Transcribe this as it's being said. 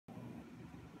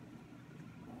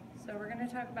So we're going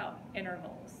to talk about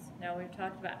intervals. Now we've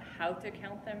talked about how to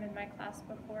count them in my class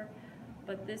before,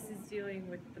 but this is dealing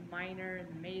with the minor and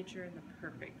the major and the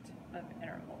perfect of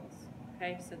intervals.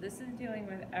 Okay, so this is dealing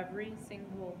with every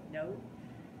single note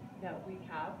that we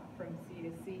have from C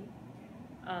to C.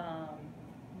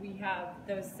 We have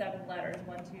those 7 letters,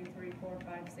 1, 2, 3, 4,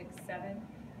 5, 6, 7,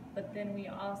 but then we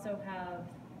also have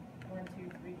 1, 2,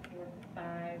 3, 4,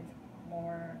 5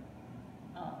 more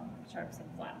sharps and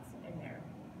flats in there.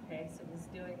 Okay, so this is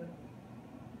dealing with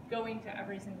going to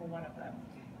every single one of them.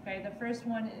 Okay, the first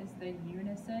one is the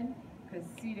unison, because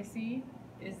C to C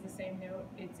is the same note,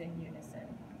 it's in unison.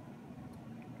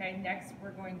 Okay, next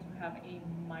we're going to have a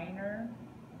minor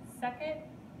second,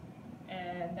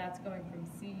 and that's going from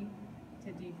C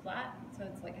to D flat, so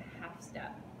it's like a half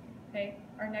step. Okay,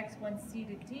 our next one, C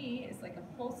to D, is like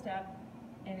a full step,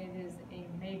 and it is a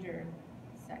major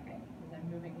second, because I'm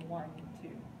moving 1, 2.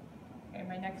 Okay,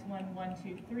 my next one, 1,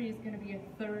 2, 3, is going to be a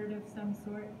third of some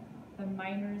sort. The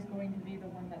minor is going to be the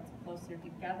one that's closer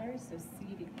together, so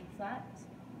C to E flat.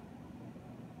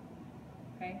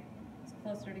 Okay, it's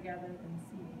closer together than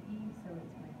C to E, so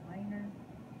it's my minor.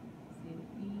 C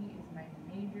to E is my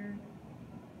major.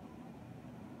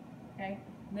 Okay,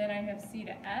 then I have C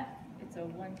to F. It's a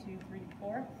 1, 2, 3,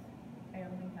 4th. I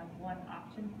only have one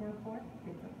option for a 4th.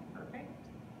 It's a perfect.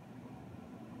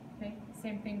 Okay,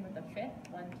 same thing with the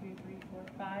 5th. 1, 2, 3, 4,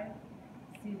 5.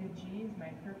 C to G is my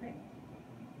perfect.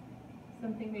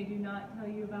 Something they do not tell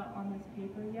you about on this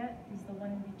paper yet is the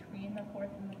one between the 4th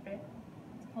and the 5th.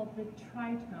 It's called the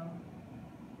tritone.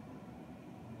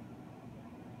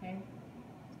 Okay,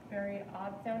 it's very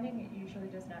odd sounding. It usually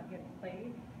does not get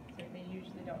played, so they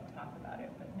usually don't talk about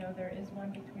it. But no, there is one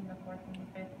between the 4th and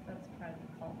the 5th that's probably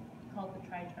called the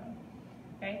tritone.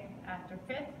 Okay, after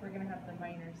 5th, we're going to have the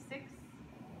minor 6th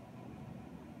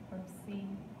from C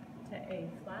to A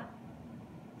flat.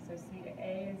 So C to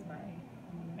A is my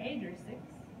major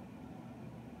 6th.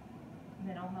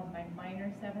 Then I'll have my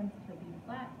minor 7th to B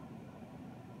flat,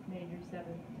 major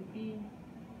 7th to B,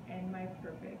 and my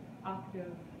perfect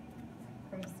octave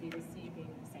from C to C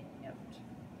being the same note.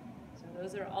 So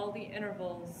those are all the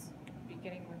intervals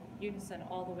beginning with unison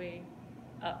all the way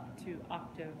up to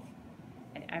octave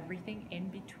and everything in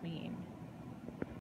between.